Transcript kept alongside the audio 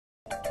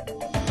आप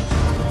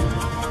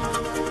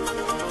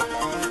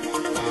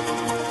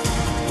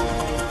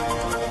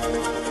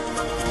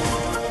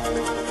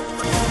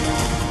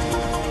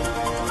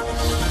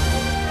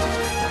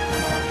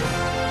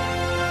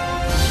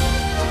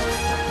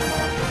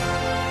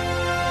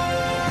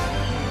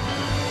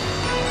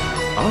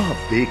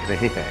देख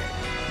रहे हैं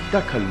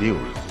दखल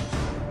न्यूज।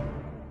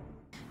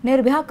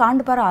 निर्भया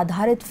कांड पर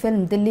आधारित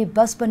फिल्म दिल्ली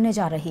बस बनने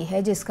जा रही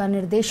है, जिसका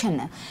निर्देशन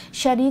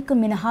शरीक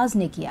मिन्हाज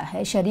ने किया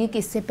है। शरीक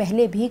इससे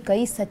पहले भी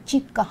कई सच्ची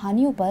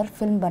कहानियों पर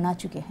फिल्म बना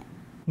चुके हैं।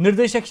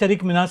 निर्देशक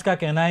शरीक मिन्हाज का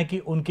कहना है कि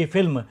उनकी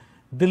फिल्म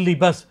दिल्ली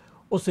बस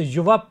उस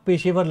युवा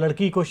पेशेवर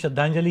लड़की को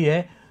श्रद्धांजलि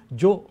है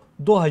जो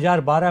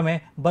 2012 में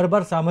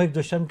बर्बर सामूहिक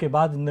दुष्कर्म के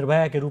बाद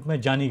निर्भया के रूप में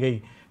जानी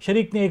गई।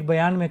 शरीक ने एक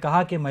बयान में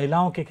कहा कि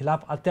महिलाओं के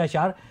खिलाफ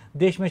अत्याचार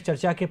देश में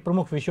चर्चा के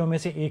प्रमुख विषयों में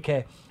से एक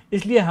है,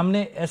 इसलिए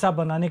हमने ऐसा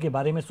बनाने के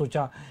बारे में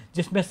सोचा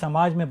जिसमें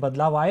समाज में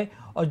बदलाव आए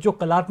और जो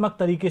कलात्मक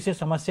तरीके से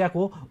समस्या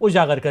को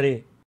उजागर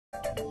करे।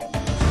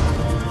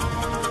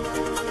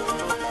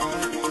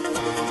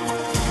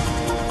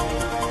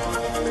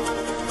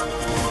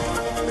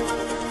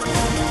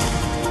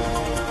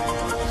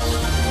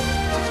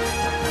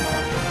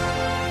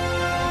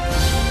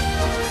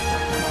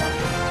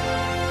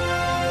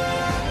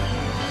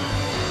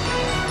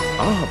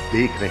 आप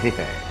देख रहे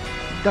हैं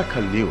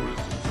दखल न्यूज।